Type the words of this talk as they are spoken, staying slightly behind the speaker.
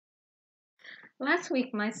Last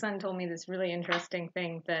week, my son told me this really interesting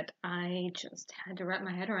thing that I just had to wrap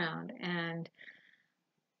my head around. And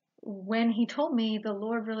when he told me, the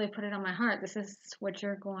Lord really put it on my heart. This is what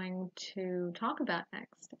you're going to talk about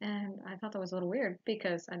next. And I thought that was a little weird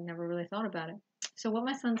because I'd never really thought about it. So, what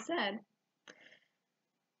my son said,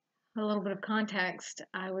 a little bit of context,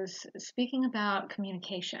 I was speaking about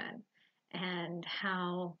communication and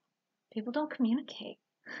how people don't communicate.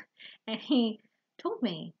 And he told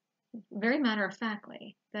me, very matter of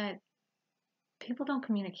factly, that people don't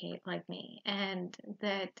communicate like me, and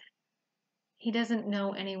that he doesn't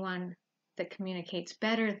know anyone that communicates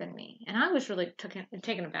better than me. And I was really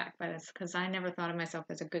taken aback by this because I never thought of myself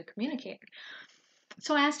as a good communicator.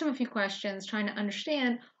 So I asked him a few questions trying to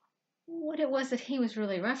understand what it was that he was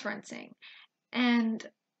really referencing. And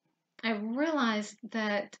I realized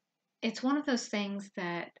that it's one of those things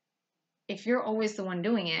that if you're always the one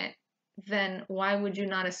doing it, then why would you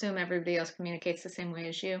not assume everybody else communicates the same way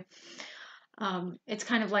as you? It's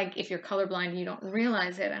kind of like if you're colorblind, you don't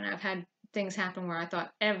realize it. And I've had things happen where I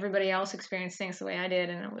thought everybody else experienced things the way I did,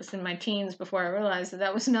 and it was in my teens before I realized that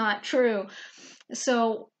that was not true.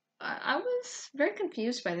 So I was very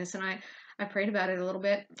confused by this, and I prayed about it a little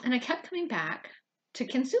bit, and I kept coming back to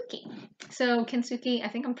Kintsugi. So Kintsugi, I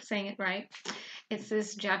think I'm saying it right. It's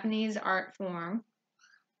this Japanese art form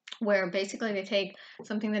where basically they take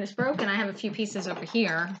something that is broken. I have a few pieces over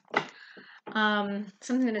here.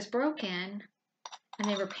 Something that is broken, and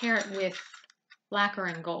they repair it with lacquer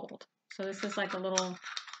and gold. So this is like a little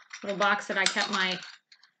box that I kept my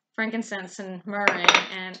frankincense and myrrh in,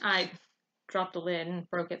 and I dropped the lid and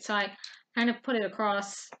broke it. So I kind of put it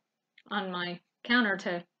across on my counter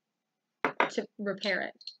to repair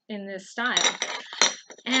it in this style.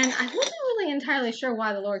 And I wasn't really entirely sure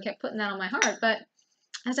why the Lord kept putting that on my heart, but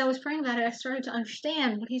as I was praying about it, I started to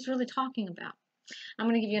understand what he's really talking about. I'm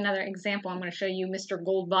going to give you another example. I'm going to show you Mr.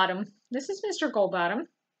 Goldbottom. This is Mr. Goldbottom.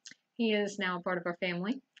 He is now a part of our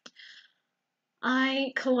family.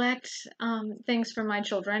 I collect things for my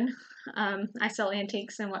children. I sell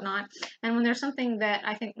antiques and whatnot. And when there's something that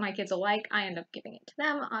I think my kids will like, I end up giving it to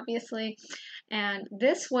them, obviously. And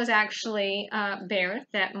this was actually a bear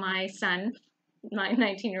that my son, my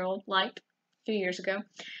 19-year-old, liked a few years ago.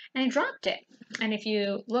 And he dropped it. And if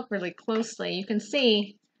you look really closely, you can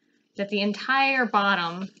see that the entire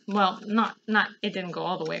bottom, well, not it didn't go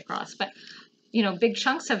all the way across, but you know, big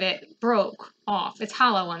chunks of it broke off. It's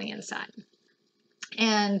hollow on the inside.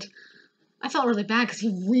 And I felt really bad because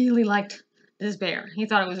he really liked this bear. He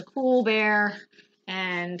thought it was a cool bear,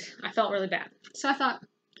 and I felt really bad. So I thought,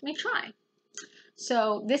 let me try.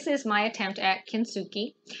 So this is my attempt at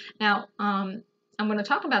Kintsugi. Now, I'm going to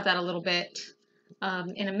talk about that a little bit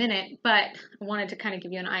in a minute, but I wanted to kind of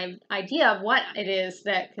give you an idea of what it is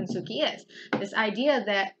that Kintsugi is. This idea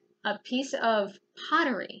that a piece of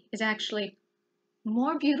pottery is actually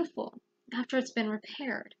more beautiful after it's been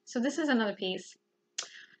repaired. So this is another piece.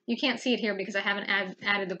 You can't see it here because I haven't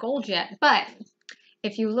added the gold yet, but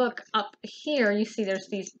if you look up here, you see there's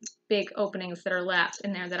these big openings that are left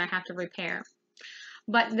in there that I have to repair.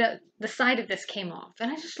 But the side of this came off,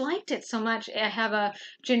 and I just liked it so much. I have a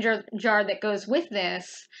ginger jar that goes with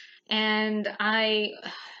this, and I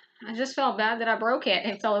just felt bad that I broke it.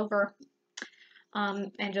 It fell over,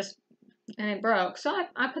 and it broke. So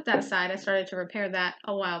I put that aside. I started to repair that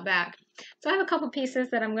a while back. So I have a couple pieces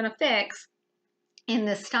that I'm going to fix in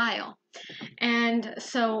this style. And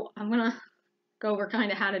so I'm going to go over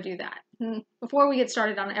kind of how to do that. Before we get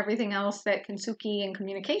started on everything else that Kintsugi and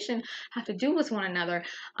communication have to do with one another,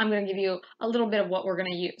 I'm going to give you a little bit of what we're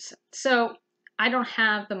going to use. So I don't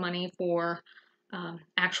have the money for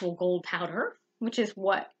actual gold powder, which is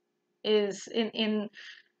what is in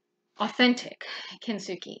authentic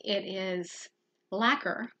Kintsugi. It is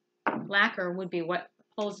lacquer. Lacquer would be what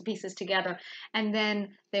holds the pieces together, and then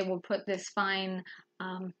they will put this fine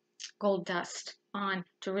gold dust on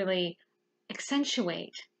to really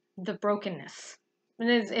accentuate the brokenness. And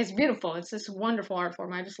it's beautiful. It's this wonderful art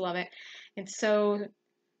form. I just love it. It's so,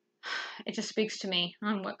 it just speaks to me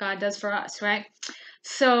on what God does for us, right?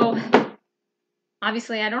 So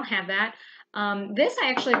obviously I don't have that. This I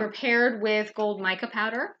actually repaired with gold mica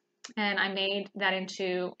powder, and I made that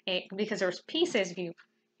into because there's pieces, if you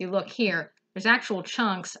look here, there's actual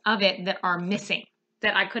chunks of it that are missing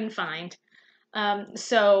that I couldn't find.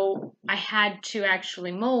 So I had to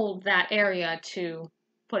actually mold that area to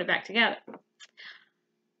put it back together.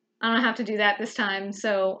 I don't have to do that this time,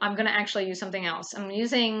 so I'm going to actually use something else. I'm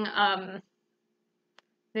using,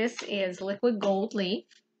 this is liquid gold leaf,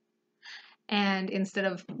 and instead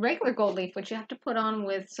of regular gold leaf, which you have to put on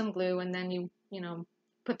with some glue, and then you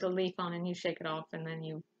put the leaf on and you shake it off, and then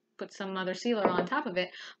you put some other sealer on top of it,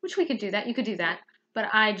 which we could do that. You could do that. But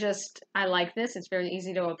I like this. It's very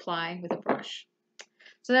easy to apply with a brush.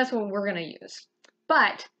 So that's what we're going to use.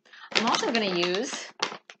 But I'm also going to use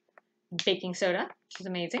baking soda, which is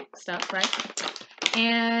amazing stuff, right?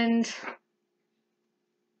 And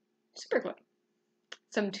super glue.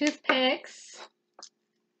 Some toothpicks.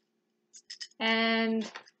 And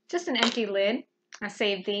just an empty lid. I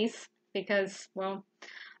saved these because, well,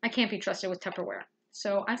 I can't be trusted with Tupperware.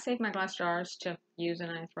 So I save my glass jars to use and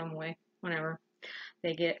I throw them away whenever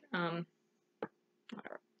they get,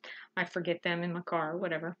 whatever. I forget them in my car or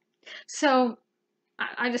whatever. So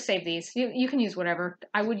I just save these. You can use whatever.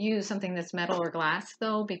 I would use something that's metal or glass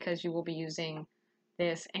though, because you will be using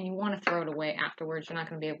this and you want to throw it away afterwards. You're not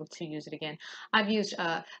going to be able to use it again. I've used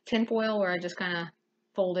tin foil where I just kind of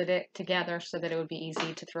folded it together so that it would be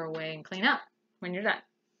easy to throw away and clean up when you're done.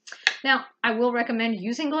 Now, I will recommend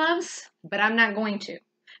using gloves, but I'm not going to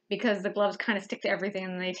because the gloves kind of stick to everything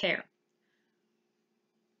and they tear.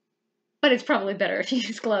 But it's probably better if you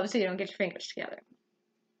use gloves so you don't get your fingers together.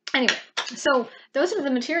 Anyway, so those are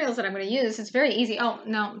the materials that I'm going to use. It's very easy. Oh,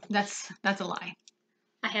 no, that's a lie.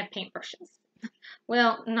 I have paintbrushes.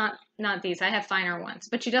 Well, not these. I have finer ones.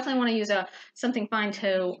 But you definitely want to use something fine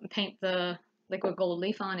to paint the liquid gold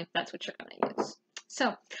leaf on if that's what you're going to use.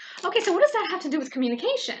 So, okay, so what does that have to do with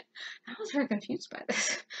communication? I was very confused by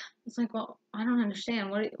this. It's like, well, I don't understand.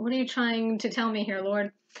 What are you trying to tell me here, Lord?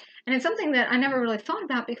 And it's something that I never really thought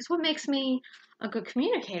about because what makes me a good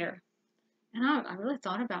communicator? And I really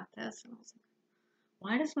thought about this. And I was like,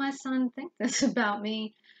 why does my son think this about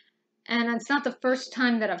me? And it's not the first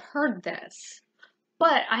time that I've heard this.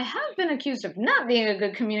 But I have been accused of not being a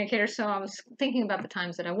good communicator, so I was thinking about the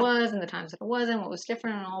times that I was and the times that I wasn't, what was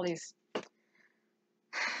different, and all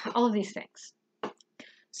of these things.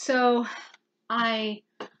 So I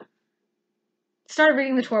started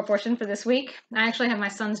reading the Torah portion for this week. I actually have my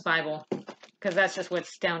son's Bible because that's just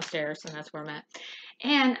what's downstairs and that's where I'm at.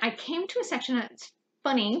 And I came to a section that's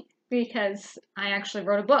funny because I actually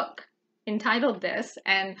wrote a book entitled this,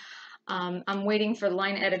 and I'm waiting for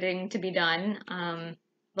line editing to be done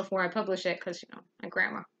before I publish it because, my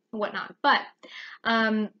grammar and whatnot. But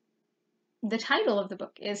the title of the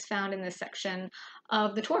book is found in this section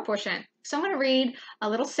of the Torah portion. So I'm going to read a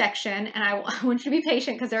little section, and I want you to be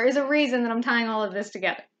patient because there is a reason that I'm tying all of this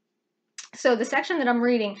together. So the section that I'm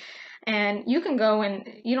reading, and you can go and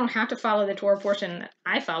you don't have to follow the Torah portion that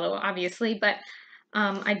I follow, obviously, but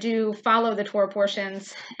I do follow the Torah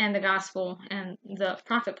portions and the Gospel and the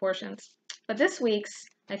Prophet portions. But this week's,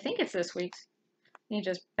 I think it's this week's, let me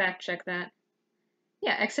just fact check that.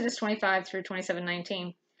 Yeah, Exodus 25 through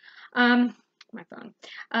 27:19. My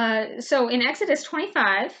phone. So in Exodus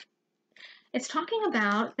 25, it's talking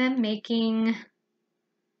about them making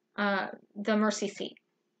the mercy seat,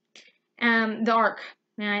 the ark.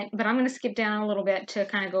 Right? But I'm going to skip down a little bit to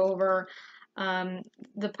kind of go over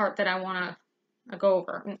the part that I want to go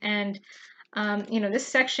over. And this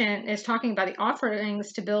section is talking about the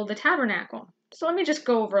offerings to build the tabernacle. So let me just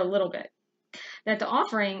go over a little bit. That the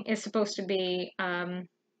offering is supposed to be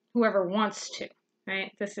whoever wants to,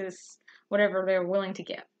 right? This is whatever they're willing to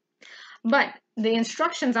give. But the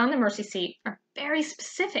instructions on the mercy seat are very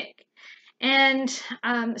specific. And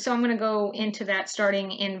so I'm going to go into that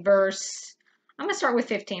starting in I'm going to start with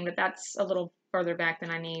 15, but that's a little further back than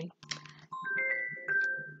I need.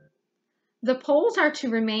 The poles are to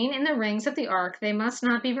remain in the rings of the ark. They must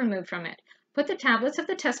not be removed from it. Put the tablets of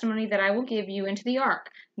the testimony that I will give you into the ark.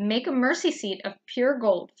 Make a mercy seat of pure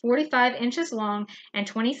gold, 45 inches long and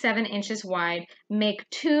 27 inches wide. Make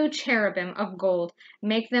 2 cherubim of gold.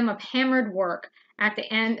 Make them of hammered work at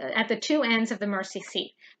the 2 ends of the mercy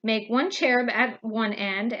seat. Make 1 cherub at one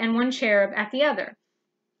end and 1 cherub at the other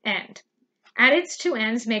end. At its 2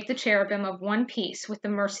 ends, make the cherubim of one piece with the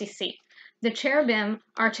mercy seat. The cherubim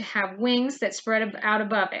are to have wings that spread out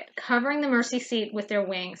above it, covering the mercy seat with their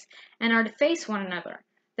wings, and are to face one another.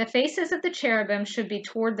 The faces of the cherubim should be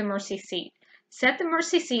toward the mercy seat. Set the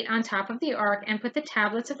mercy seat on top of the ark and put the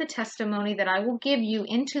tablets of the testimony that I will give you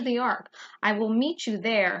into the ark. I will meet you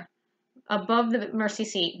there above the mercy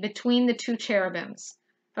seat between the 2 cherubim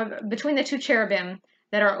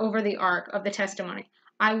that are over the ark of the testimony.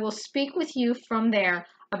 I will speak with you from there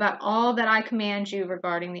about all that I command you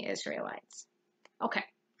regarding the Israelites. Okay,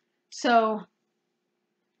 so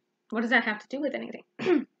what does that have to do with anything?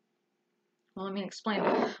 Well, let me explain.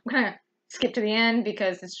 I'm going to skip to the end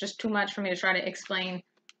because it's just too much for me to try to explain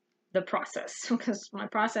the process because my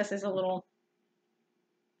process is a little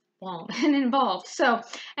long and involved. So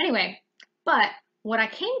anyway, but what I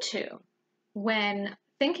came to when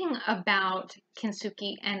thinking about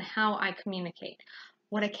Kintsugi and how I communicate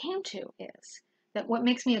what I came to is that what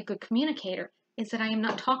makes me a good communicator is that I am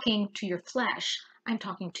not talking to your flesh. I'm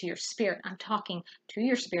talking to your spirit. I'm talking to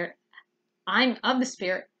your spirit. I'm of the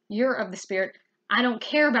spirit. You're of the spirit. I don't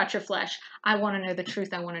care about your flesh. I want to know the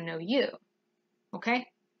truth. I want to know you. Okay?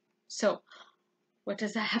 So, what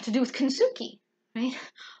does that have to do with Kintsugi? Right?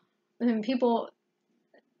 And people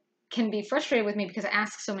can be frustrated with me because I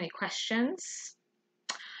ask so many questions.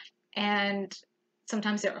 And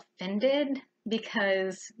sometimes they're offended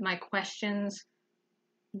because my questions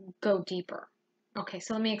go deeper. Okay,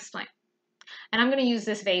 so let me explain. And I'm going to use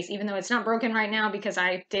this vase, even though it's not broken right now because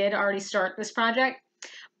I did already start this project.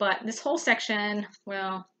 But this whole section,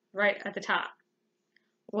 well, right at the top,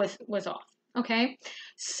 was off. Okay,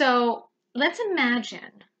 so let's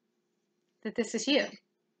imagine that this is you.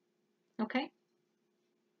 Okay,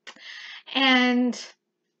 and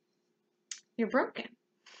you're broken,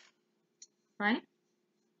 right?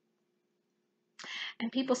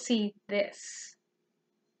 And people see this,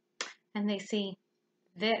 and they see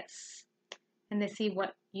this, and they see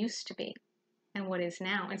what used to be and what is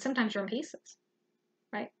now. And sometimes you're in pieces,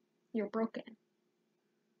 right? You're broken.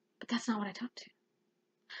 But that's not what I talk to.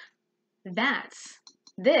 That's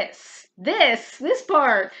this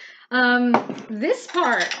part, this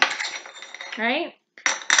part, right?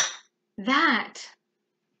 That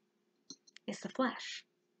is the flesh.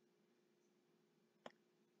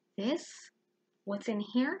 This, what's in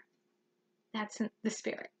here, that's the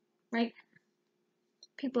spirit, right?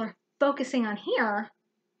 People are focusing on here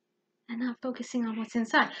and not focusing on what's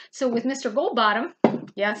inside. So with Mr. Goldbottom,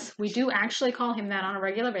 yes, we do actually call him that on a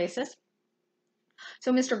regular basis.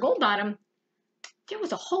 So Mr. Goldbottom, there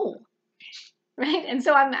was a hole, right? And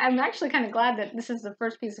so I'm actually kind of glad that this is the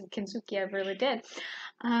first piece of Kintsugi I really did,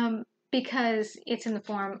 because it's in the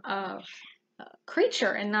form of a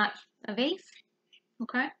creature and not a vase,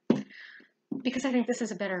 okay? Because I think this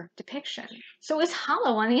is a better depiction. So it's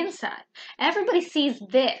hollow on the inside. Everybody sees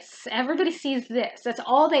this. Everybody sees this. That's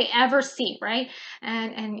all they ever see, right?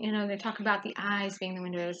 And you know, they talk about the eyes being the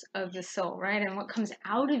windows of the soul, right? And what comes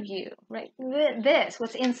out of you, right? This,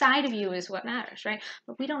 what's inside of you is what matters, right?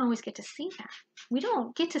 But we don't always get to see that. We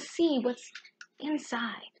don't get to see what's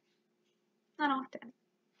inside. Not often.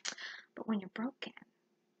 But when you're broken,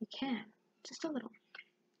 you can. Just a little.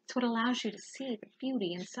 It's what allows you to see the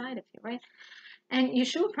beauty inside of you, right? And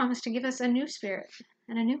Yeshua promised to give us a new spirit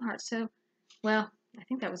and a new heart. So, well, I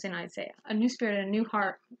think that was in Isaiah. A new spirit and a new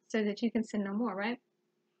heart so that you can sin no more, right?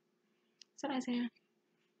 Is that Isaiah?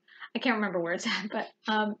 I can't remember where it's at, but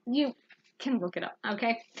you can look it up,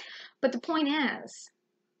 okay? But the point is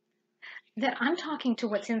that I'm talking to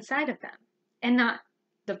what's inside of them and not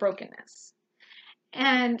the brokenness.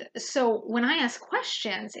 And so when I ask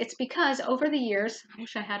questions, it's because over the years, I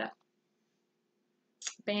wish I had a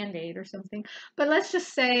Band-Aid or something, but let's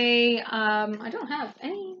just say I don't have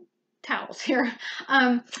any towels here,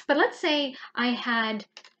 but let's say I had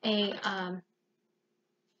a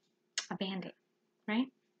Band-Aid, right?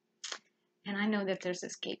 And I know that there's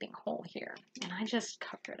this gaping hole here, and I just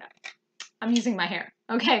cover it up. I'm using my hair,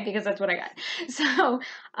 okay, because that's what I got. So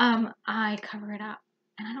I cover it up,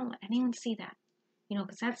 and I don't let anyone see that, you know,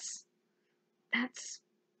 because that's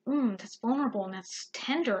vulnerable and that's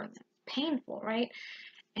tender and that's painful, right?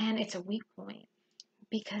 And it's a weak point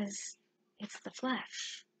because it's the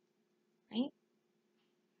flesh, right?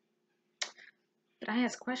 But I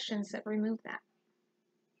ask questions that remove that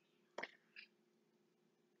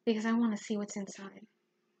because I want to see what's inside.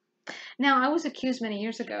 Now, I was accused many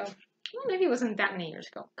years ago, well, maybe it wasn't that many years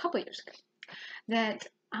ago, a couple of years ago, that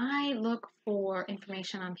I look for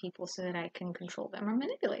information on people so that I can control them or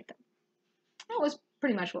manipulate them. That was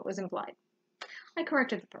pretty much what was implied. I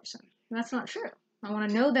corrected the person. That's not true. I want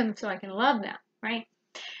to know them so I can love them, right?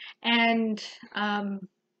 And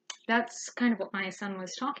that's kind of what my son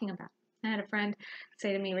was talking about. I had a friend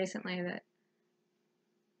say to me recently that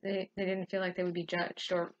they didn't feel like they would be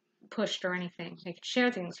judged or pushed or anything. They could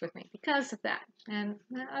share things with me because of that. And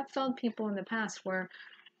I've felt people in the past where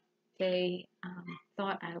they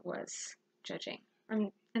thought I was judging.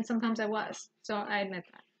 And sometimes I was. So I admit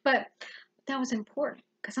that. But that was important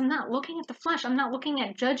because I'm not looking at the flesh. I'm not looking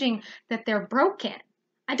at judging that they're broken.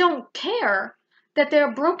 I don't care that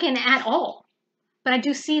they're broken at all. But I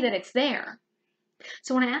do see that it's there.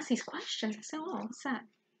 So when I ask these questions, I say, oh, what's that?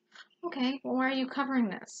 Okay, well, why are you covering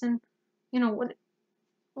this? And, you know,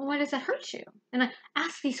 why does that hurt you? And I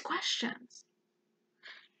ask these questions.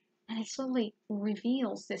 And it slowly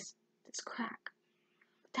reveals this crack.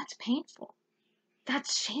 But that's painful.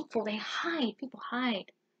 That's shameful. They hide. People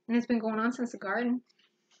hide. And it's been going on since the garden.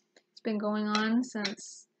 It's been going on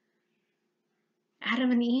since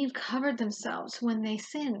Adam and Eve covered themselves when they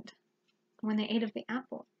sinned, when they ate of the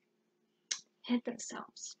apple, hid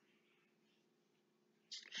themselves.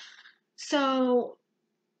 So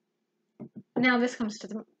now this comes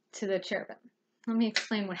to the cherubim. Let me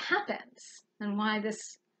explain what happens and why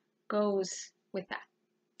this goes with that.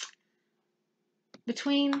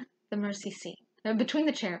 Between the mercy seat, between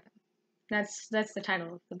the cherubim. That's the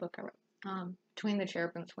title of the book I wrote. Between the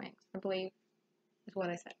cherubim's wings, I believe, is what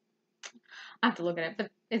I said. I have to look at it,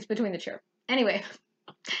 but it's between the cherubim. Anyway,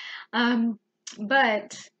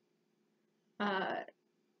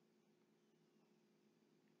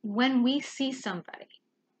 when we see somebody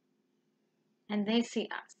and they see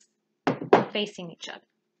us facing each other,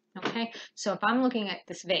 okay? So if I'm looking at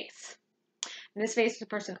this vase, and this vase is a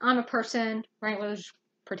person, I'm a person, right? We'll just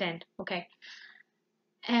pretend, okay?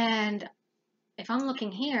 And if I'm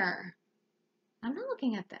looking here, I'm not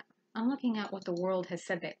looking at them. I'm looking at what the world has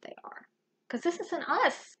said that they are. Because this isn't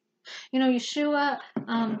us. You know, Yeshua,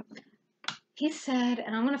 he said,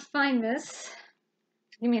 and I'm going to find this.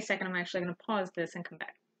 Give me a second. I'm actually going to pause this and come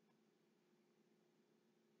back.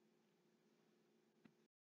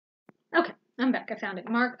 Okay, I'm back. I found it.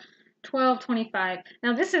 Mark 12:25.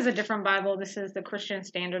 Now, this is a different Bible. This is the Christian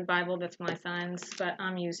Standard Bible. That's my son's, but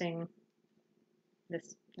I'm using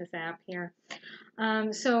this app here.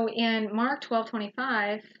 So in Mark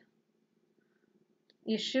 12:25,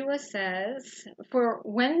 Yeshua says, "For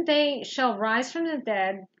when they shall rise from the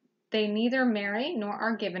dead, they neither marry nor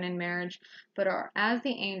are given in marriage, but are as the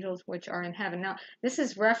angels which are in heaven." Now, this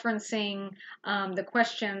is referencing the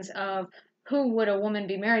questions of who would a woman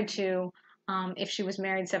be married to if she was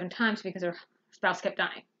married 7 times because her spouse kept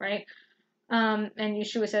dying, right? And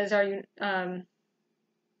Yeshua says,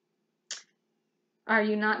 "Are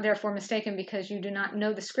you not therefore mistaken because you do not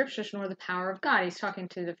know the scriptures nor the power of God?" He's talking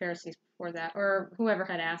to the Pharisees before that, or whoever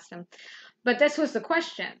had asked him. But this was the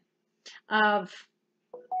question of,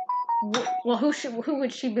 well, who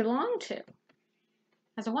would she belong to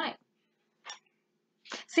as a wife?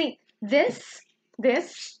 See, this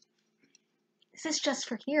is just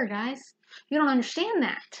for here, guys. You don't understand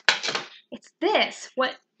that. It's this,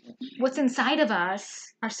 what's inside of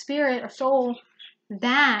us, our spirit, our soul,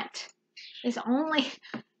 that is only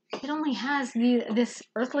has this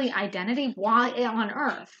earthly identity while on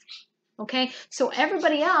earth. Okay? So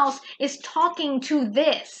everybody else is talking to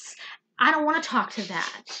this. I don't want to talk to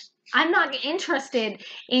that. I'm not interested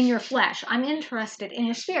in your flesh. I'm interested in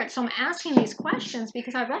your spirit. So I'm asking these questions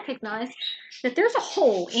because I recognize that there's a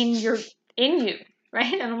hole in you,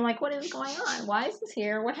 right? And I'm like, what is going on? Why is this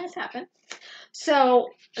here? What has happened? So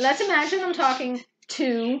let's imagine I'm talking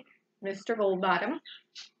to Mr. Goldbottom,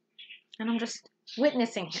 and I'm just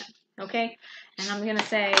witnessing him, okay? And I'm going to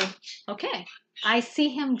say, okay, I see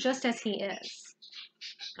him just as he is,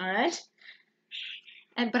 all right?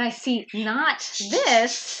 But I see not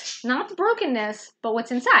this, not the brokenness, but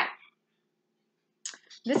what's inside.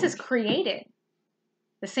 This has created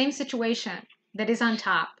the same situation that is on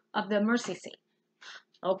top of the mercy seat.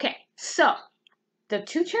 Okay, so the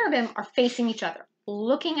 2 cherubim are facing each other,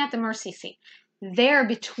 looking at the mercy seat. There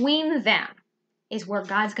between them is where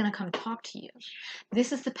God's going to come talk to you.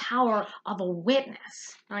 This is the power of a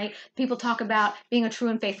witness, right? People talk about being a true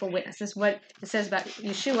and faithful witness. This is what it says about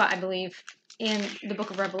Yeshua, I believe, in the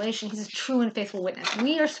book of Revelation. He's a true and faithful witness.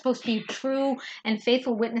 We are supposed to be true and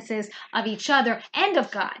faithful witnesses of each other and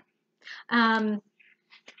of God.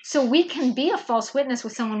 So we can be a false witness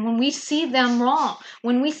with someone when we see them wrong.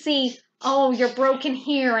 When we see, oh, you're broken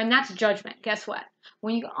here, and that's judgment. Guess what?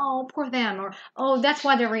 When you go, oh, poor them, or, oh, that's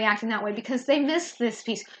why they're reacting that way, because they missed this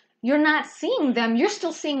piece. You're not seeing them. You're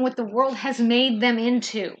still seeing what the world has made them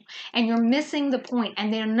into. And you're missing the point,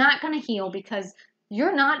 and they're not going to heal because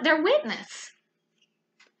you're not their witness.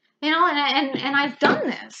 You know, and I've done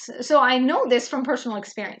this. So I know this from personal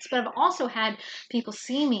experience. But I've also had people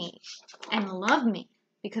see me and love me,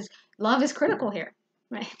 because love is critical here,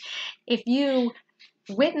 right? If you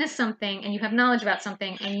witness something and you have knowledge about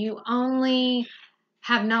something and you only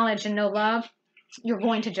have knowledge and no love, you're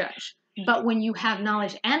going to judge. But when you have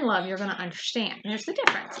knowledge and love, you're going to understand. There's the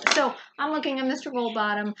difference. So I'm looking at Mr.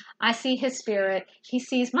 Goldbottom. I see his spirit. He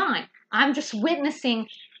sees mine. I'm just witnessing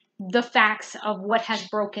the facts of what has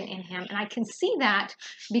broken in him. And I can see that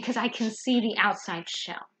because I can see the outside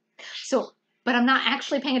shell. So, but I'm not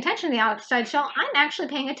actually paying attention to the outside shell. I'm actually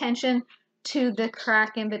paying attention to the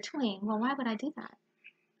crack in between. Well, why would I do that?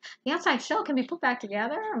 The outside shell can be put back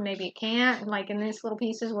together, or maybe it can't, like in these little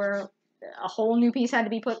pieces where a whole new piece had to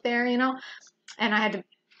be put there, you know, and I had to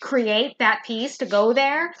create that piece to go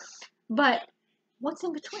there. But what's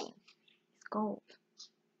in between? It's gold.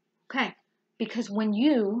 Okay, because when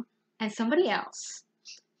you and somebody else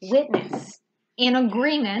witness in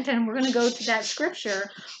agreement, and we're going to go to that scripture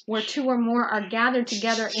where two or more are gathered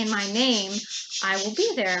together in my name, I will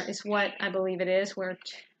be there, is what I believe it is.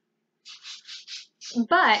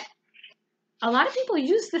 But a lot of people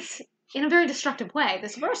use this in a very destructive way,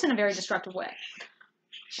 this verse in a very destructive way.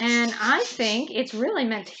 And I think it's really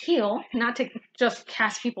meant to heal, not to just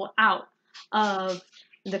cast people out of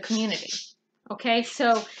the community. Okay,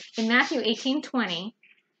 so in Matthew 18:20,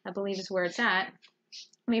 I believe is where it's at.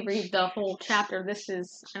 Let me read the whole chapter. This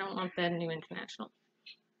is, I don't want the New International.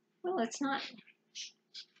 Well, it's not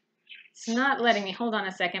letting me. Hold on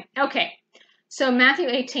a second. Okay, so Matthew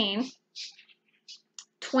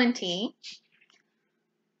 18:20.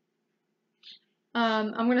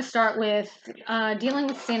 I'm going to start with dealing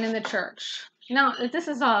with sin in the church. Now, this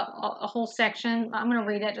is a whole section. I'm going to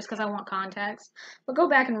read it just because I want context. But go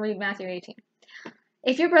back and read Matthew 18.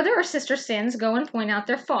 If your brother or sister sins, go and point out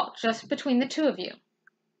their fault, just between the two of you.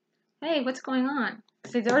 Hey, what's going on?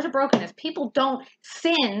 See, there's a brokenness. People don't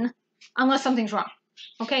sin unless something's wrong.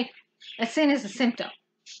 Okay? A sin is a symptom.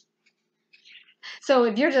 So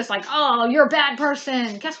if you're just like, oh, you're a bad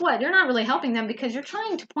person, guess what? You're not really helping them because you're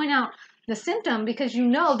trying to point out the symptom because you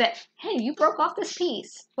know that, hey, you broke off this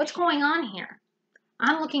piece. What's going on here?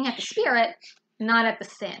 I'm looking at the spirit, not at the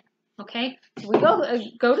sin. Okay? So we go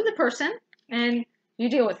to the person and you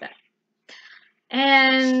deal with it.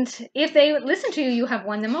 And if they listen to you, you have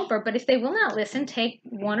won them over. But if they will not listen, take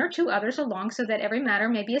one or two others along so that every matter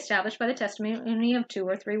may be established by the testimony of 2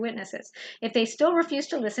 or 3 witnesses. If they still refuse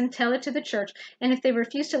to listen, tell it to the church. And if they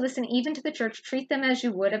refuse to listen even to the church, treat them as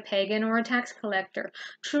you would a pagan or a tax collector.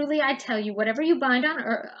 Truly, I tell you, whatever you bind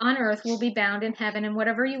on earth will be bound in heaven, and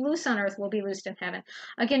whatever you loose on earth will be loosed in heaven.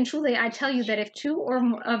 Again, truly, I tell you that if 2 or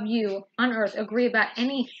more of you on earth agree about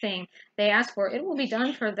anything they ask for, it will be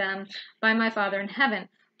done for them by my Father in heaven.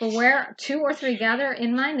 For where 2 or 3 gather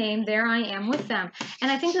in my name, there I am with them.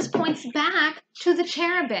 And I think this points back to the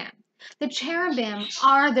cherubim. The cherubim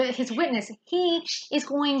are his witness. He is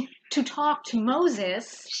going to talk to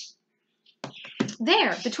Moses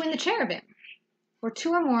there, between the cherubim, where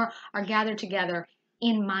 2 or more are gathered together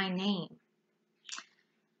in my name.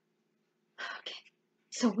 Okay,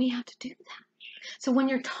 so we have to do that. So when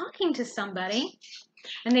you're talking to somebody,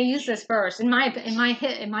 and they use this verse in my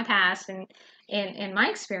past and in my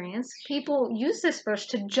experience, people use this verse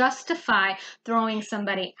to justify throwing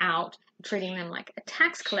somebody out, treating them like a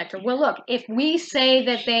tax collector. Well, look, if we say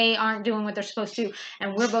that they aren't doing what they're supposed to,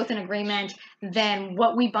 and we're both in agreement, then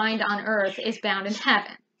what we bind on earth is bound in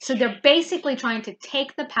heaven. So they're basically trying to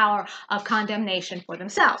take the power of condemnation for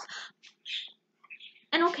themselves.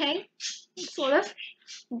 And okay, sort of,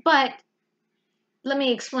 but let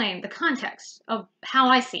me explain the context of how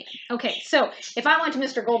I see it. Okay, so if I went to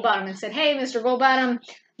Mr. Goldbottom and said, hey, Mr. Goldbottom,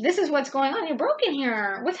 this is what's going on. You're broken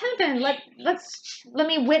here. What's happened? Let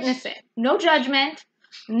me witness it. No judgment,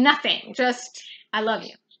 nothing. Just, I love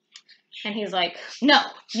you. And he's like, no,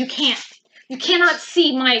 you can't. You cannot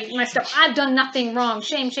see my stuff. I've done nothing wrong.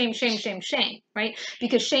 Shame, shame, shame, shame, shame, right?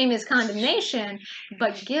 Because shame is condemnation,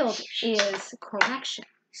 but guilt is correction.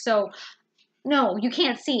 So, no, you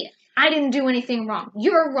can't see it. I didn't do anything wrong.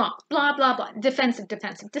 You're wrong. Blah, blah, blah. Defensive,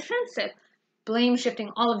 defensive, defensive. Blame shifting,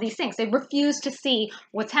 all of these things. They refuse to see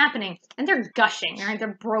what's happening. And they're gushing, right?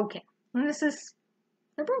 They're broken. And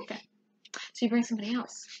they're broken. So you bring somebody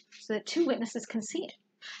else so that 2 witnesses can see it.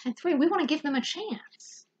 And 3, we want to give them a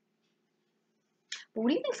chance. But what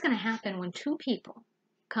do you think is going to happen when 2 people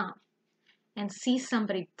come and see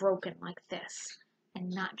somebody broken like this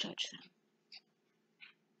and not judge them?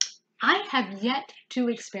 I have yet to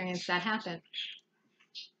experience that happen.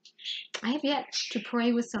 I have yet to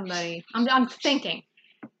pray with somebody. I'm thinking,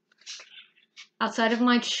 outside of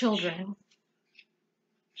my children,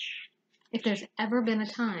 if there's ever been a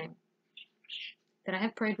time that I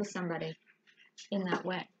have prayed with somebody in that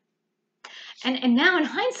way. And now in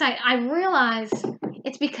hindsight, I realize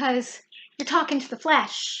it's because you're talking to the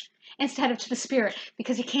flesh instead of to the spirit,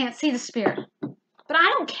 because you can't see the spirit. But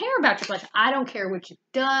I don't care about your flesh. I don't care what you've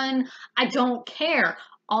done. I don't care.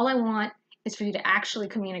 All I want is for you to actually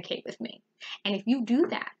communicate with me. And if you do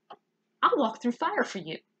that, I'll walk through fire for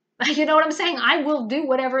you. You know what I'm saying? I will do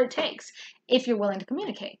whatever it takes if you're willing to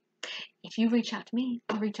communicate. If you reach out to me,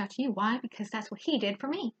 I'll reach out to you. Why? Because that's what he did for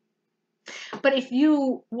me. But if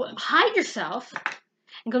you hide yourself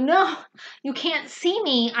and go, no, you can't see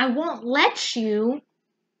me, I won't let you,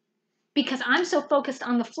 because I'm so focused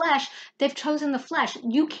on the flesh, they've chosen the flesh.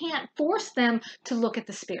 You can't force them to look at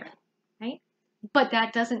the spirit, right? But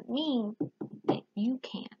that doesn't mean that you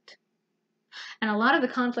can't. And a lot of the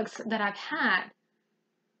conflicts that I've had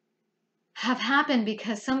have happened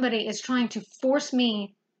because somebody is trying to force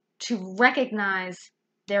me to recognize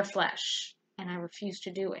their flesh, and I refuse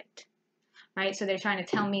to do it, right? So they're trying to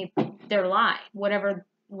tell me their lie, whatever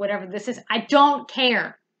this is. I don't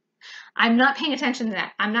care. I'm not paying attention to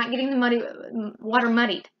that. I'm not getting the water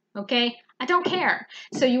muddied, okay? I don't care.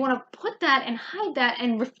 So you want to put that and hide that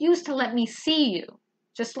and refuse to let me see you,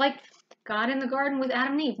 just like God in the garden with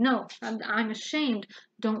Adam and Eve. No, I'm ashamed.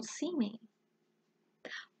 Don't see me.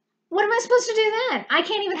 What am I supposed to do then? I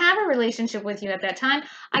can't even have a relationship with you at that time.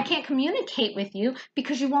 I can't communicate with you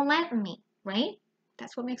because you won't let me, right?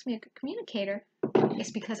 That's what makes me a good communicator.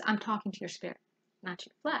 It's because I'm talking to your spirit, not to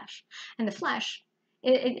your flesh. And the flesh,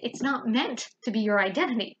 it's not meant to be your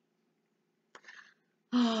identity.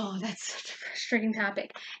 Oh, that's such a frustrating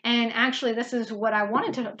topic. And actually, this is what I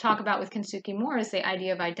wanted to talk about with Kintsugi more, is the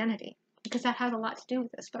idea of identity. Because that has a lot to do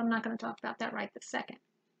with this, but I'm not going to talk about that right this second.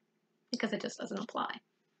 Because it just doesn't apply.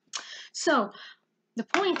 So, the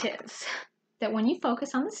point is that when you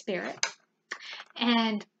focus on the spirit,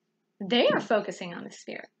 and they are focusing on the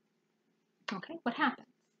spirit, okay, what happens?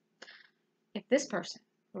 If this person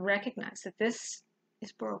recognizes that this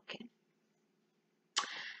is broken,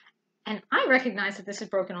 and I recognize that this is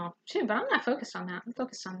broken all too, but I'm not focused on that. I'm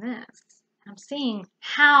focused on this. I'm seeing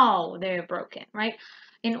how they're broken, right?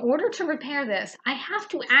 In order to repair this, I have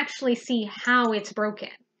to actually see how it's broken.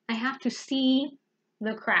 I have to see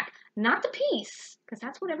the crack, not the piece, because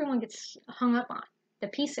that's what everyone gets hung up on, the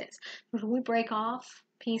pieces. When we break off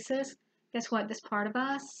pieces, guess what? This part of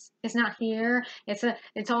us is not here. It's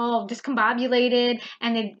all discombobulated,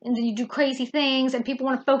 and then you do crazy things, and people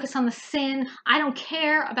want to focus on the sin. I don't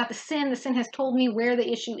care about the sin. The sin has told me where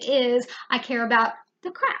the issue is. I care about the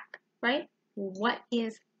crack, right? What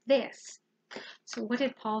is this? So what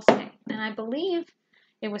did Paul say? And I believe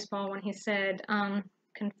it was Paul when he said,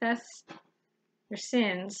 confess your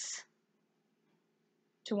sins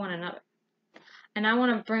to one another. And I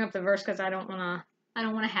want to bring up the verse because I don't want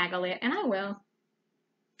to haggle it, and I will.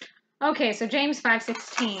 Okay, so James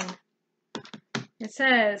 5:16. It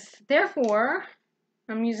says, therefore,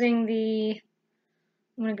 I'm going to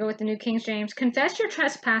go with the New King James. Confess your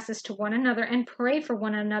trespasses to one another and pray for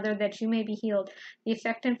one another that you may be healed. The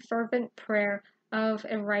effective, fervent prayer of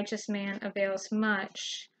a righteous man avails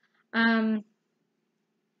much.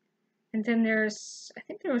 And then I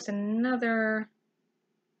think there was another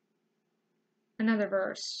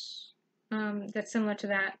verse that's similar to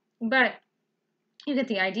that. But you get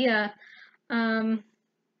the idea. I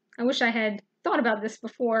wish I had thought about this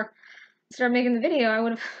before I started making the video. I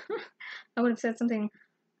would have said something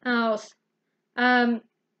else. No,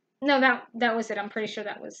 that was it. I'm pretty sure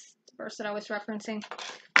that was the verse that I was referencing.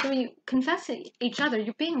 So when you confess each other,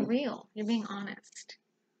 you're being real. You're being honest.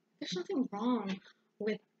 There's nothing wrong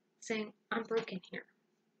with saying, I'm broken here.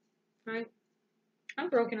 Right? I'm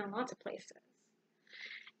broken in lots of places.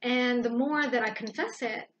 And the more that I confess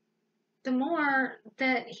it, the more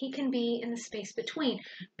that he can be in the space between.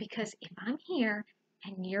 Because if I'm here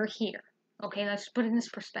and you're here, okay, let's put it in this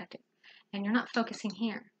perspective, and you're not focusing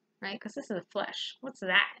here, right? Because this is the flesh. What's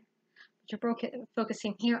that? But you're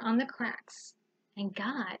focusing here on the cracks, and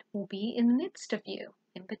God will be in the midst of you,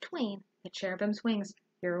 in between the cherubim's wings.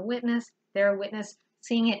 You're a witness, they're a witness,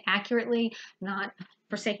 seeing it accurately, not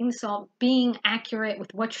forsaking the salt, being accurate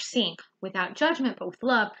with what you're seeing, without judgment, but with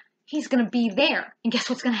love. He's going to be there, and guess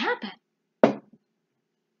what's going to happen?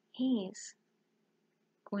 He's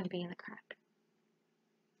going to be in the crack.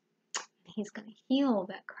 And he's going to heal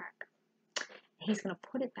that crack. And he's going to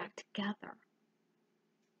put it back together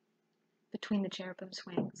between the cherubim's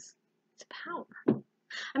wings. It's power.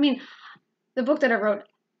 I mean, the book that I wrote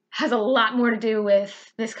has a lot more to do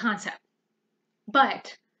with this concept.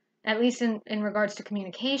 But, at least in regards to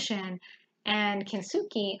communication and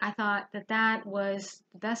Kintsugi, I thought that was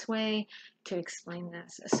the best way to explain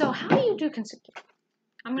this. So, how do you do Kintsugi?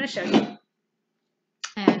 I'm going to show you.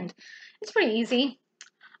 And it's pretty easy.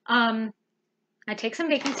 I take some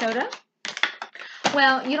baking soda.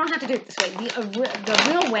 Well, you don't have to do it this way. The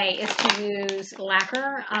real way is to use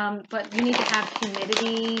lacquer, but you need to have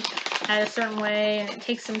humidity at a certain way, and it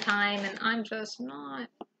takes some time, and I'm just not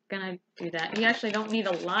going to do that. You actually don't need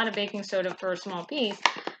a lot of baking soda for a small piece,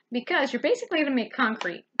 because you're basically going to make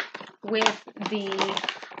concrete with the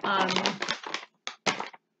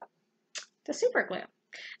super glue.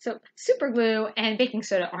 So super glue and baking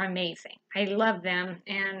soda are amazing. I love them,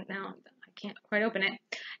 and now I can't quite open it.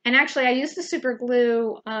 And actually, I used the super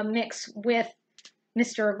glue mix with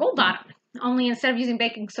Mr. Gold Bottom. Only instead of using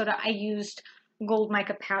baking soda, I used gold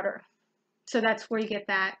mica powder. So that's where you get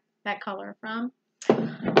that color from.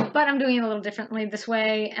 but I'm doing it a little differently this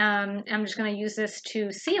way. I'm just going to use this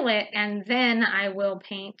to seal it, and then I will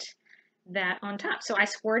paint that on top. So I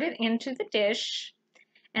squirt it into the dish,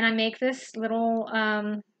 and I make this little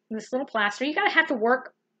plaster. You gotta have to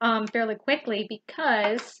work fairly quickly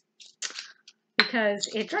because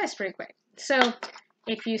it dries pretty quick. So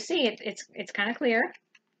if you see it, it's kind of clear,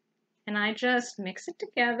 and I just mix it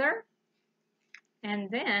together, and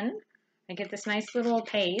then I get this nice little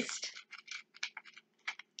paste.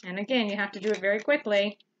 And again, you have to do it very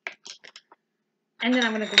quickly. And then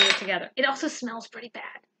I'm going to glue it together. It also smells pretty bad.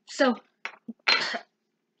 So,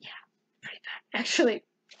 yeah, pretty bad. Actually,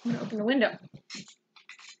 I'm going to open the window.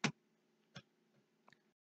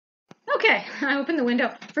 Okay, I opened the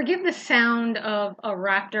window. Forgive the sound of a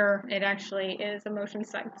raptor. It actually is a motion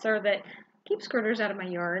sensor that keeps critters out of my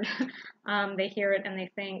yard. They hear it and they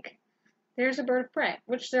think, there's a bird of prey,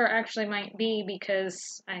 which there actually might be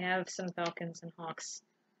because I have some falcons and hawks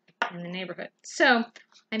in the neighborhood. So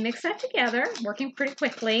I mix that together, working pretty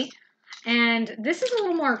quickly. And this is a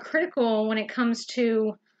little more critical when it comes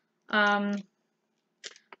to a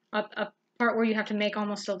part where you have to make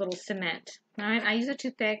almost a little cement. All right, I use a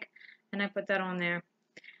toothpick and I put that on there.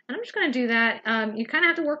 And I'm just going to do that. You kind of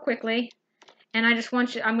have to work quickly. And I just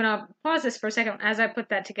want you, I'm going to pause this for a second as I put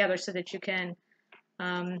that together so that you can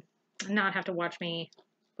not have to watch me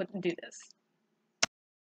do this.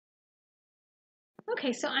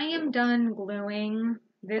 Okay, so I am done gluing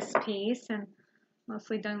this piece and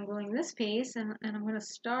mostly done gluing this piece, and I'm going to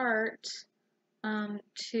start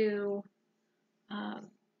to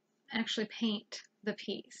actually paint the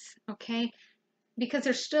piece, okay? Because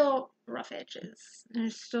there's still rough edges.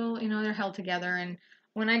 There's still, you know, they're held together. And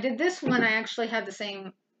when I did this one, I actually had the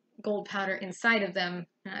same gold powder inside of them,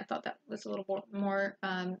 and I thought that was a little more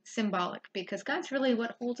symbolic, because God's really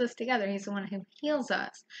what holds us together. He's the one who heals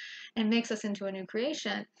us and makes us into a new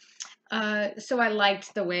creation. So I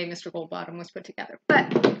liked the way Mr. Goldbottom was put together,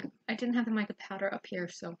 but I didn't have the mica powder up here,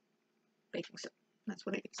 so baking soda. That's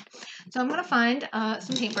what I used. So I'm going to find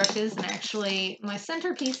some paintbrushes, and actually my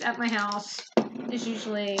centerpiece at my house is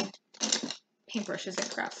usually paintbrushes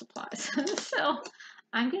and craft supplies. So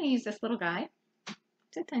I'm going to use this little guy.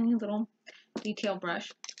 It's a tiny little detail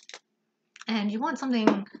brush. And you want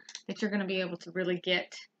something that you're going to be able to really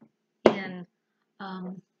get in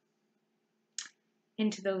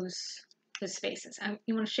into those spaces.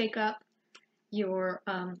 You want to shake up your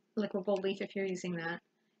liquid gold leaf if you're using that.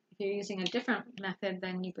 If you're using a different method,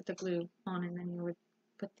 then you put the glue on and then you would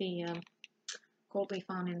put the gold leaf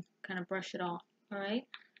on and kind of brush it off. All right?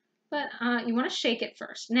 But you want to shake it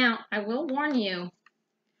first. Now, I will warn you,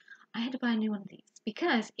 I had to buy a new one of these,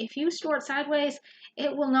 because if you store it sideways,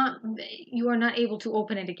 it will not, you are not able to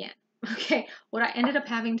open it again. Okay, what I ended up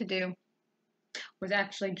having to do was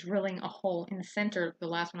actually drilling a hole in the center of the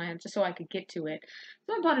last one I had, just so I could get to it.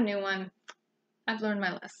 So I bought a new one. I've learned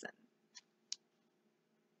my lesson.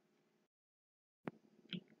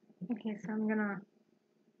 Okay, so I'm gonna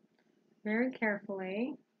very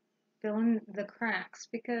carefully fill in the cracks,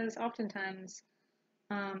 because oftentimes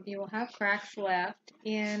you will have cracks left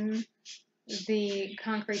in the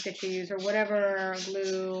concrete that you use, or whatever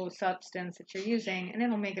glue substance that you're using, and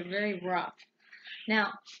it'll make it very rough.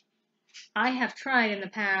 Now, I have tried in the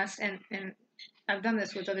past, and I've done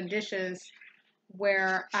this with other dishes,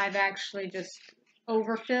 where I've actually just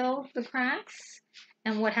overfilled the cracks,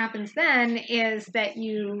 and what happens then is that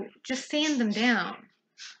you just sand them down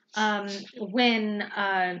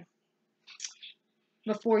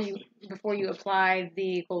before you apply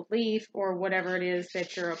the gold leaf or whatever it is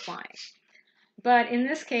that you're applying. But in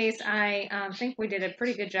this case, I think we did a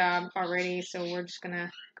pretty good job already, so we're just going to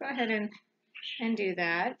go ahead and do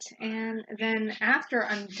that. And then after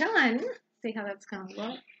I'm done, see how that's going to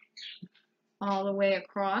look all the way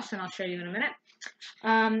across, and I'll show you in a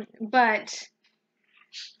minute. But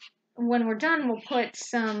when we're done, we'll put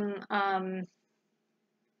some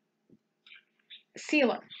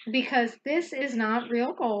sealer, because this is not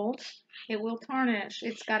real gold. It will tarnish.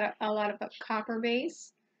 It's got a lot of a copper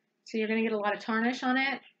base, so you're going to get a lot of tarnish on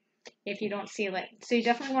it if you don't seal it. So you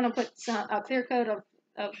definitely want to put a clear coat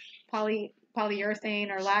of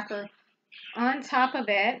polyurethane or lacquer on top of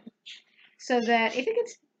it, so that if it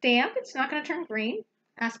gets damp, it's not going to turn green.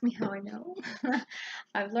 Ask me how I know.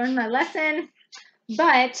 I've learned my lesson,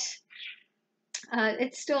 but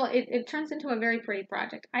it turns into a very pretty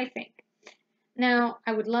project, I think. Now,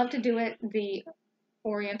 I would love to do it the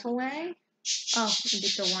Oriental way. Oh, it'd be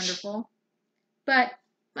so wonderful. But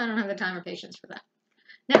I don't have the time or patience for that.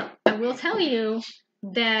 Now, I will tell you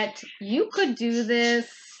that you could do this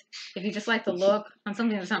if you just like the look on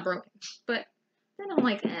something that's not broken. But then I'm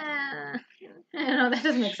like, that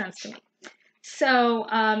doesn't make sense to me. So,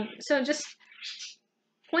 so just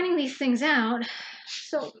pointing these things out.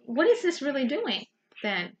 So what is this really doing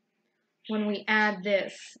then when we add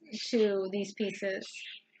this to these pieces?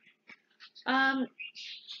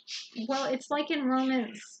 Well, it's like in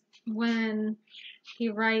Romans when he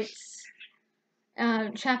writes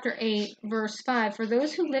chapter 8, verse 5, for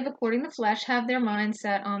those who live according to the flesh have their mind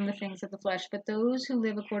set on the things of the flesh, but those who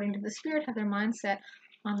live according to the Spirit have their mind set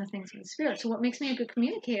on the things of the Spirit. So what makes me a good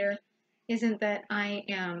communicator isn't that I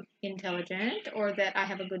am intelligent or that I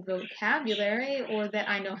have a good vocabulary or that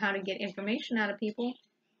I know how to get information out of people.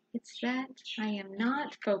 It's that I am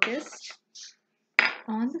not focused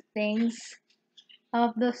on the things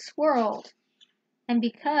of this world. And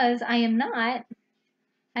because I am not,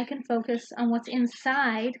 I can focus on what's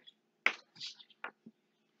inside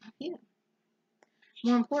of you.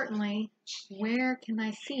 More importantly, where can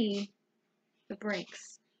I see the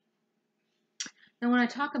breaks? Now, when I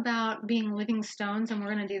talk about being living stones, and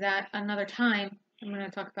we're going to do that another time, I'm going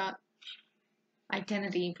to talk about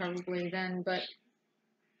identity probably then, but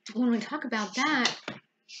when we talk about that,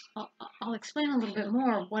 I'll explain a little bit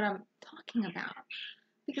more what I'm talking about.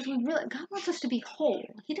 Because God wants us to be whole.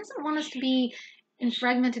 He doesn't want us to be in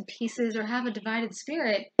fragmented pieces or have a divided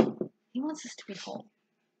spirit. He wants us to be whole.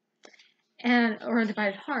 Or a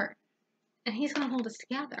divided heart. And he's going to hold us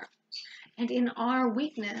together. And in our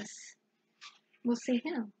weakness, we'll see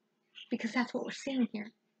him. Because that's what we're seeing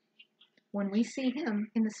here. When we see him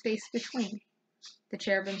in the space between the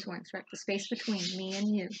cherubim's wings, right? The space between me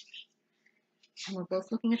and you. And we're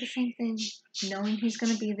both looking at the same thing, knowing he's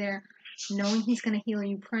going to be there, knowing he's going to heal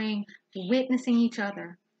you, praying, witnessing each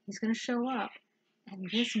other. He's going to show up. And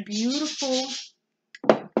this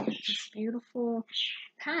beautiful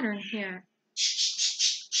pattern here,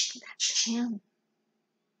 that's him.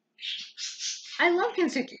 I love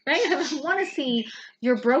Kintsugi, right? I want to see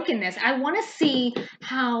your brokenness. I want to see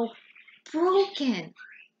how broken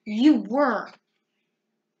you were.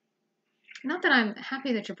 Not that I'm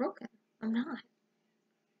happy that you're broken. I'm not.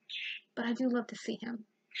 But I do love to see him.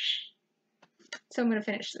 So I'm going to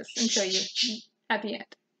finish this and show you at the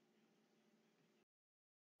end.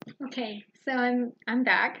 Okay, so I'm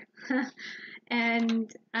back.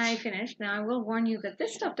 And I finished. Now I will warn you that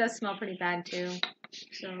this stuff does smell pretty bad too.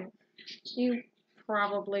 So you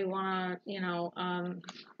probably want to,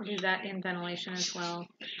 do that in ventilation as well.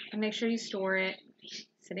 And make sure you store it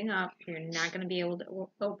sitting up. You're not going to be able to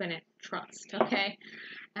open it. Trust, okay?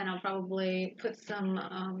 And I'll probably put some,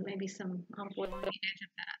 maybe some olive oil on the edge of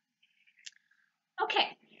that.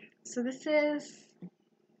 Okay, so this is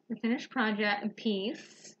the finished project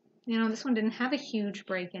piece. This one didn't have a huge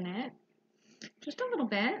break in it. Just a little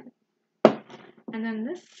bit. And then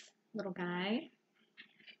this little guy,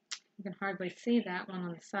 you can hardly see that one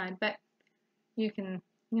on the side, but you can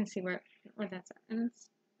see where that's at. And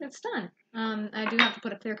it's done. I do have to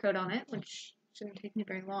put a clear coat on it, which shouldn't take me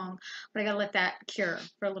very long, but I gotta let that cure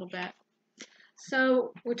for a little bit.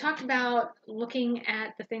 So we talked about looking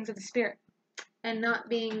at the things of the Spirit and not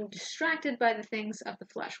being distracted by the things of the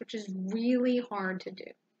flesh, which is really hard to do.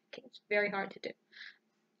 Okay, it's very hard to do.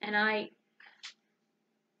 And I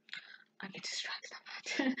get distracted a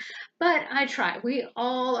lot. But I try. We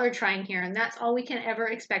all are trying here, and that's all we can ever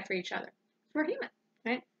expect for each other. We're human,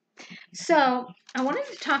 right? So I wanted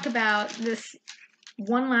to talk about this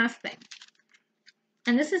one last thing.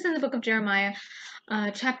 And this is in the book of Jeremiah,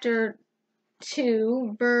 chapter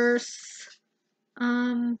 2, verse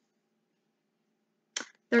 13.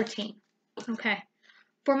 Okay.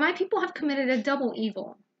 For my people have committed a double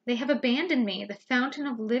evil. They have abandoned me, the fountain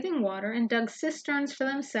of living water, and dug cisterns for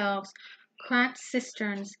themselves, cracked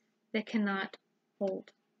cisterns that cannot hold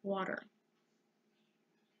water.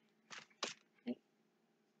 Okay.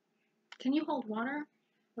 Can you hold water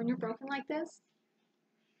when you're broken like this?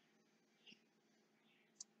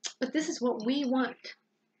 But this is what we want.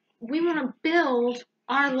 We want to build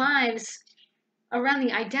our lives around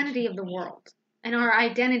the identity of the world and our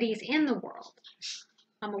identities in the world.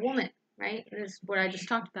 I'm a woman, right? This is what I just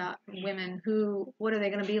talked about. Women who, what are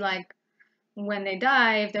they going to be like when they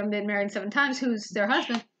die? If they've been married 7 times, who's their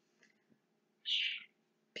husband?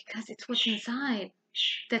 Because it's what's inside.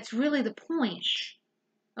 That's really the point.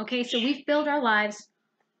 Okay, so we've built our lives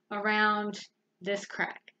around this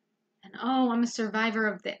crack. And I'm a survivor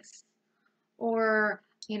of this. Or,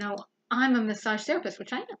 I'm a massage therapist,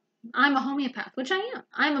 which I am. I'm a homeopath, which I am.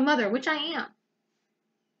 I'm a mother, which I am.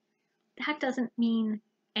 That doesn't mean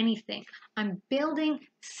anything. I'm building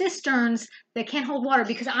cisterns that can't hold water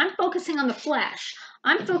because I'm focusing on the flesh.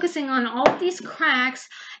 I'm focusing on all of these cracks,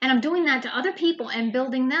 and I'm doing that to other people and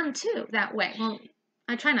building them too that way. Well,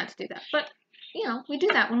 I try not to do that, but we do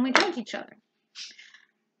that when we judge each other.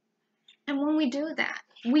 And when we do that,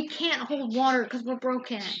 we can't hold water because we're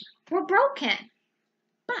broken. We're broken.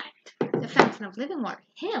 But the fountain of living water,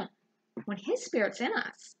 Him, when His Spirit's in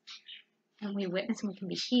us, and we witness and we can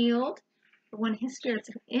be healed, but when His Spirit's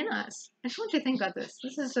in us, I just want you to think about this.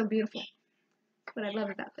 This is so beautiful. What I love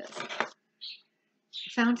about this.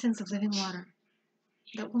 Fountains of living water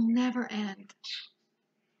that will never end.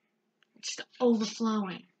 Just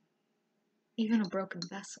overflowing. Even a broken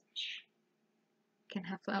vessel can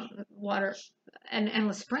have water, an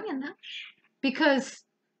endless spring in them. Because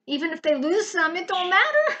even if they lose some, it don't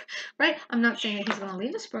matter, right? I'm not saying that He's going to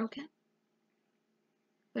leave us broken.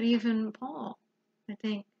 But even Paul, I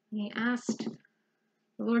think, he asked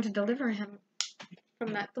the Lord to deliver him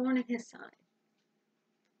from that thorn in his side.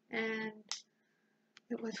 And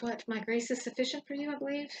it was what? My grace is sufficient for you, I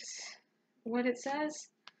believe, is what it says.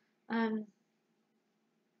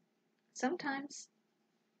 Sometimes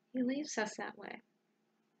He leaves us that way.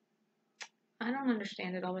 I don't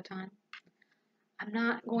understand it all the time. I'm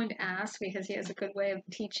not going to ask because He has a good way of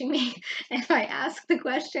teaching me. If I ask the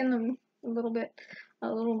question, I'm a little bit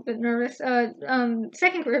nervous.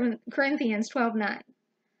 2 Corinthians 12:9.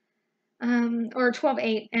 Or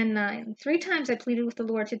 12:8 and 9. 3 times I pleaded with the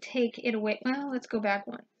Lord to take it away. Well, let's go back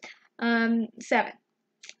one. 7.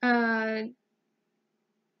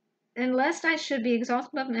 And lest I should be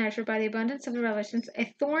exalted above measure by the abundance of the revelations, a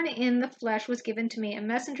thorn in the flesh was given to me, a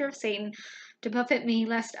messenger of Satan, to buffet me,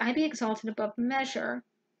 lest I be exalted above measure.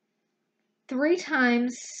 3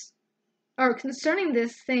 times, or concerning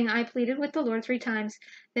this thing, I pleaded with the Lord 3 times,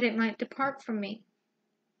 that it might depart from me.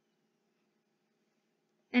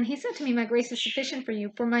 And He said to me, my grace is sufficient for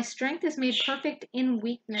you, for my strength is made perfect in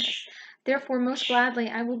weakness. Therefore, most gladly,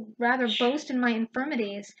 I will rather boast in my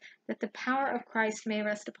infirmities, that the power of Christ may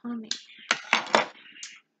rest upon me.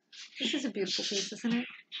 This is a beautiful piece, isn't it?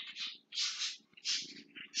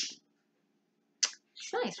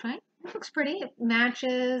 It's nice, right? It looks pretty. It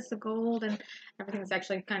matches the gold, and everything's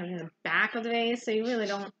actually kind of in the back of the vase, so you really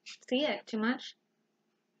don't see it too much.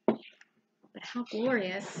 But how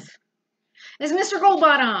glorious is Mr.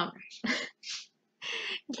 Goldbottom?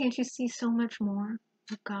 Can't you see so much more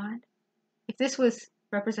of God? If this was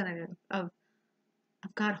representative of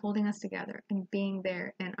God holding us together and being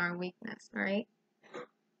there in our weakness, right?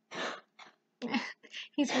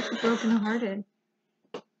 He's with the brokenhearted.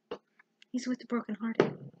 He's with the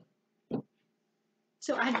brokenhearted.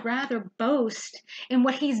 So I'd rather boast in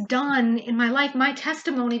what He's done in my life, my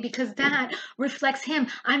testimony, because that reflects Him.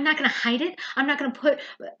 I'm not going to hide it. I'm not going to put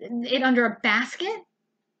it under a basket.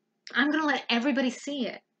 I'm going to let everybody see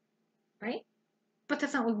it, right? But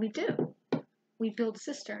that's not what we do. We build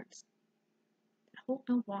cisterns that hold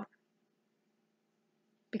no water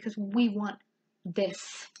because we want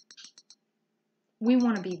this. We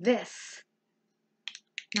want to be this,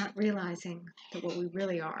 not realizing that what we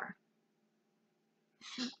really are.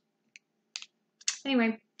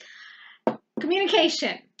 Anyway,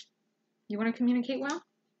 communication. You want to communicate well?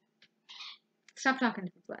 Stop talking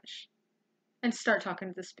to the flesh and start talking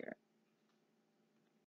to the Spirit.